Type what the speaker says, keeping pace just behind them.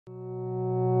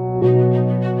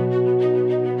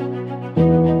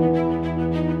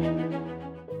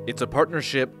It's a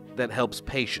partnership that helps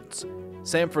patients.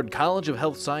 Samford College of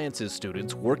Health Sciences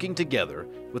students working together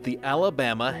with the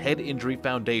Alabama Head Injury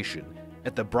Foundation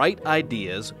at the Bright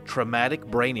Ideas Traumatic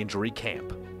Brain Injury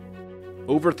Camp.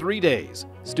 Over 3 days,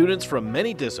 students from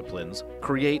many disciplines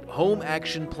create home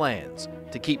action plans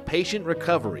to keep patient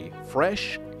recovery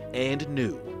fresh and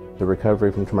new. The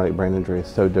recovery from traumatic brain injury is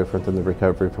so different than the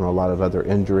recovery from a lot of other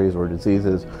injuries or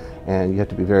diseases, and you have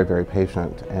to be very, very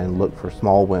patient and look for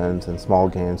small wins and small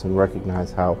gains and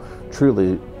recognize how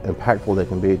truly impactful they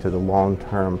can be to the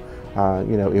long-term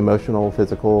emotional,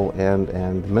 physical,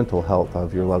 and mental health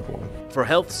of your loved one. For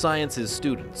health sciences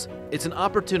students, it's an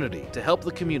opportunity to help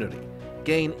the community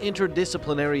gain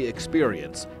interdisciplinary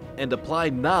experience and apply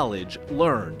knowledge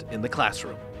learned in the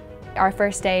classroom. Our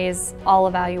first day is all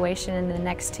evaluation, and the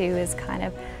next 2 is kind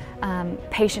of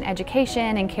patient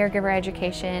education and caregiver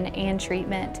education and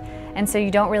treatment. And so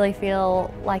you don't really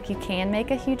feel like you can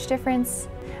make a huge difference,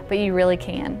 but you really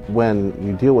can. When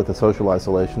you deal with the social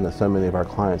isolation that so many of our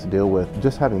clients deal with,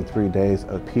 just having 3 days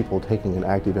of people taking an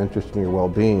active interest in your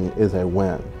well-being is a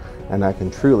win. And I can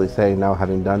truly say now,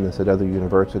 having done this at other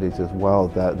universities as well,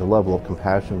 that the level of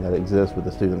compassion that exists with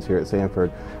the students here at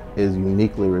Samford is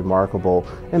uniquely remarkable,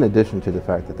 in addition to the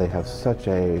fact that they have such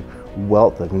a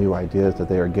wealth of new ideas that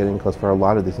they are getting, because for a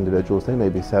lot of these individuals, they may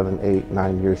be 7, 8,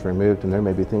 9 years removed, and there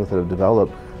may be things that have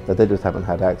developed that they just haven't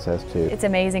had access to. It's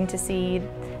amazing to see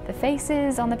the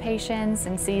faces on the patients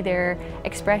and see their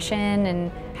expression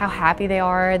and how happy they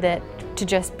are to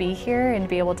just be here and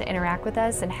be able to interact with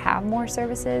us and have more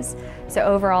services. So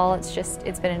overall,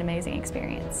 it's been an amazing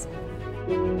experience.